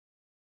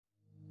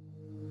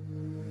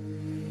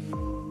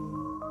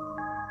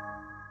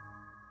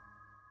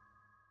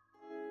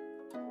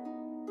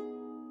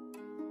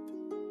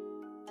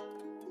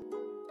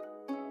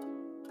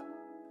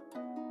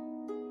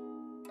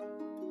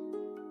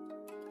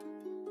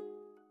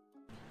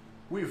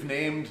We've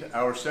named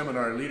our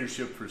seminar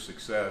Leadership for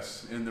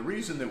Success, and the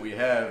reason that we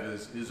have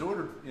is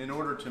in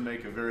order to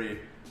make a very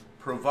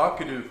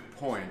provocative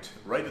point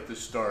right at the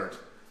start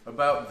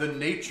about the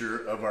nature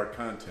of our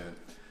content.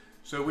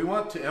 So we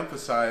want to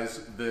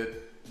emphasize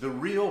that the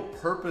real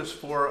purpose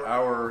for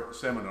our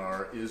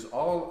seminar is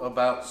all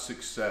about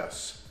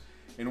success.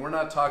 And we're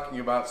not talking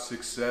about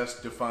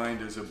success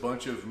defined as a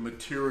bunch of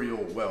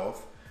material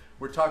wealth.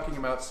 We're talking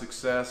about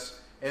success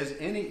as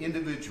any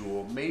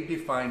individual may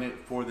define it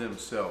for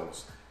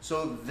themselves.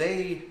 So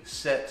they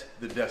set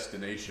the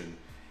destination.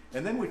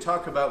 And then we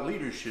talk about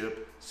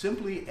leadership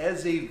simply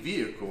as a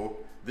vehicle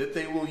that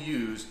they will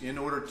use in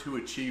order to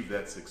achieve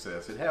that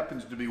success. It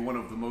happens to be one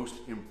of the most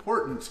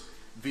important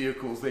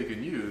vehicles they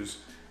can use,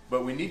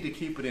 but we need to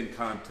keep it in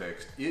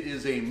context. It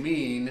is a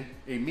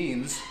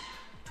means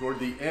toward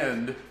the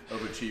end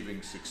of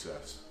achieving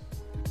success.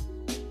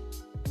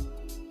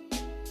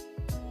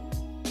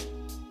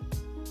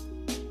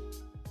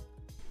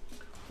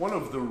 One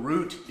of the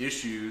root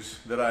issues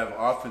that I've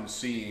often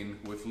seen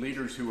with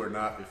leaders who are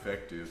not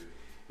effective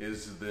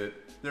is that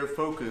their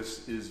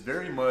focus is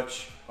very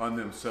much on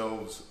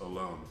themselves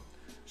alone.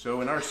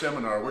 So in our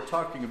seminar, we're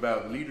talking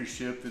about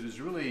leadership that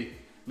is really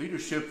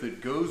leadership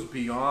that goes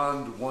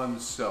beyond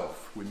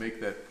oneself. We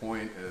make that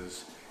point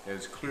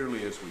as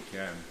clearly as we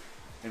can.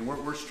 And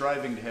we're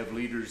striving to have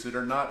leaders that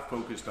are not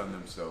focused on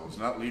themselves,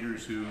 not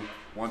leaders who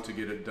want to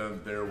get it done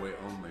their way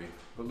only,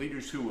 but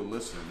leaders who will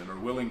listen and are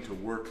willing to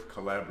work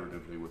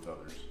collaboratively with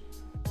others.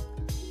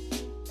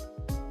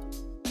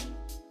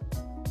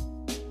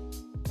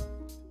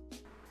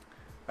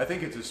 I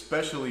think it's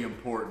especially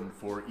important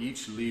for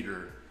each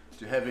leader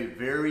to have a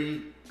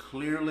very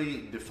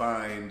clearly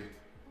defined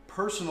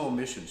personal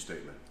mission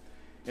statement.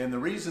 And the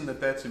reason that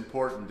that's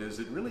important is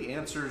it really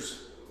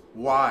answers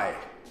why.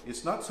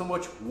 It's not so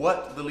much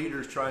what the leader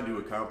is trying to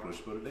accomplish,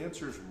 but it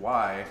answers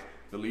why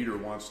the leader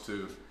wants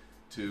to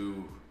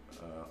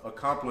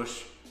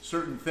accomplish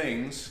certain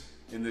things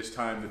in this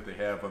time that they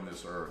have on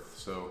this earth.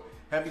 So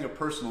having a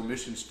personal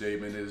mission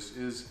statement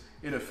is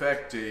in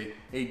effect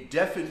a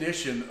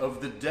definition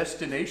of the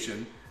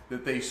destination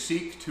that they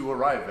seek to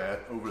arrive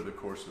at over the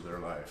course of their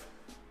life.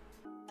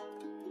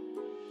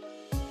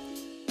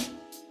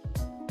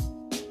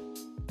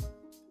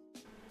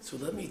 So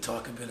let me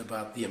talk a bit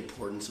about the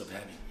importance of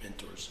having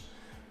mentors.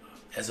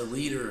 As a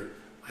leader,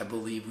 I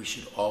believe we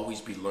should always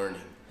be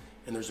learning.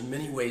 And there's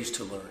many ways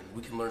to learn.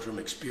 We can learn from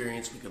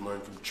experience, we can learn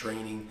from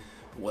training.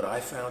 But what I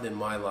found in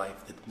my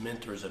life, that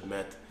mentors have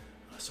meant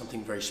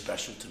something very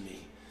special to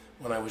me.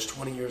 When I was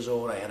 20 years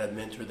old, I had a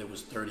mentor that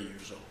was 30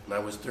 years old. When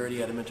I was 30, I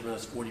had a mentor when I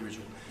was 40 years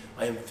old.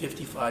 I am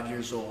 55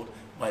 years old.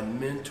 My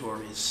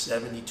mentor is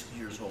 72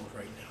 years old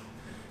right now.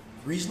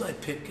 The reason I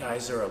pick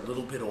guys that are a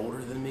little bit older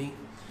than me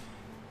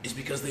is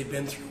because they've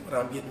been through what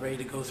I'm getting ready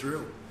to go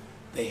through.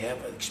 They have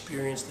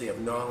experience, they have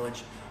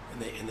knowledge,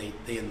 and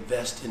they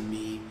invest in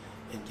me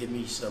and give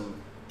me some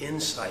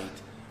insight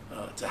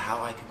to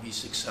how I can be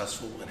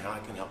successful and how I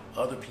can help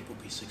other people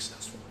be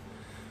successful.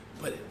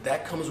 But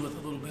that comes with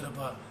a little bit of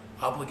an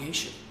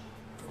obligation.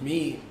 For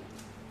me,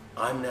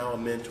 I'm now a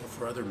mentor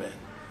for other men,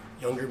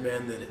 younger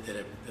men that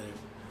are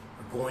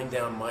going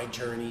down my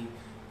journey,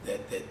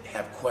 that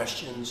have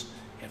questions,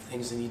 have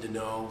things they need to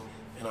know,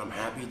 and I'm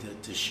happy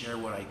to share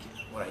what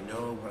I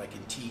know, what I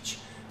can teach,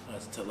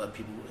 to let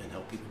people and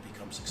help people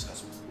become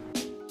successful.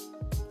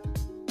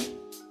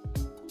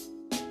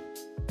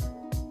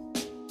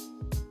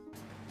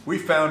 We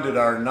founded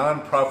our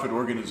nonprofit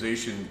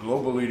organization,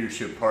 Global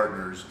Leadership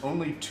Partners,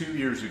 only 2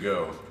 years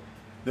ago.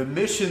 The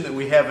mission that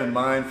we have in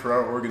mind for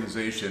our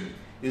organization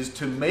is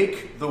to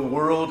make the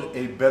world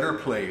a better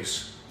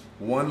place,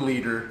 one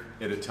leader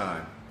at a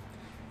time.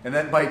 And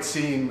that might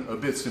seem a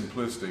bit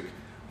simplistic,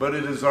 but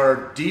it is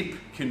our deep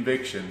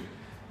conviction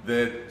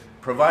that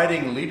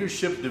providing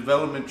leadership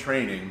development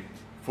training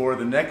for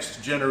the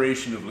next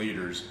generation of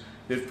leaders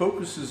that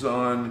focuses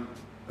on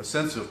a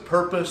sense of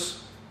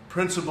purpose,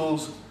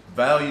 principles,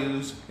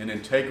 values, and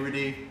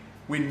integrity.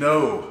 We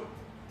know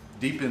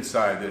deep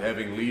inside that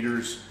having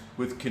leaders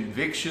with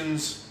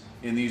convictions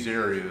in these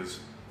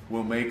areas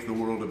will make the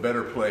world a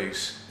better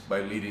place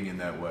by leading in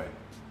that way.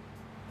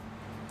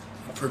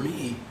 For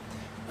me,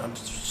 I'm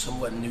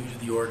somewhat new to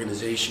the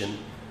organization.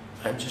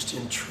 I'm just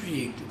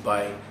intrigued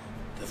by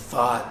the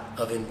thought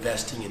of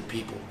investing in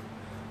people.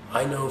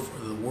 I know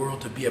for the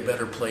world to be a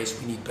better place,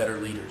 we need better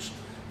leaders.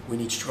 We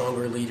need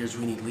stronger leaders.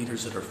 We need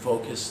leaders that are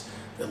focused,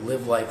 that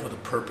live life with a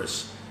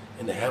purpose.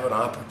 And to have an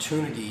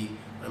opportunity,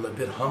 I'm a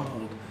bit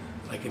humbled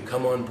that I can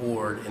come on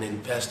board and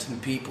invest in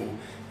people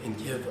and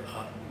give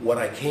what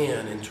I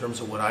can in terms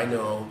of what I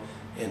know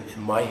and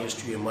my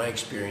history and my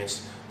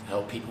experience to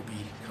help people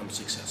become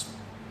successful.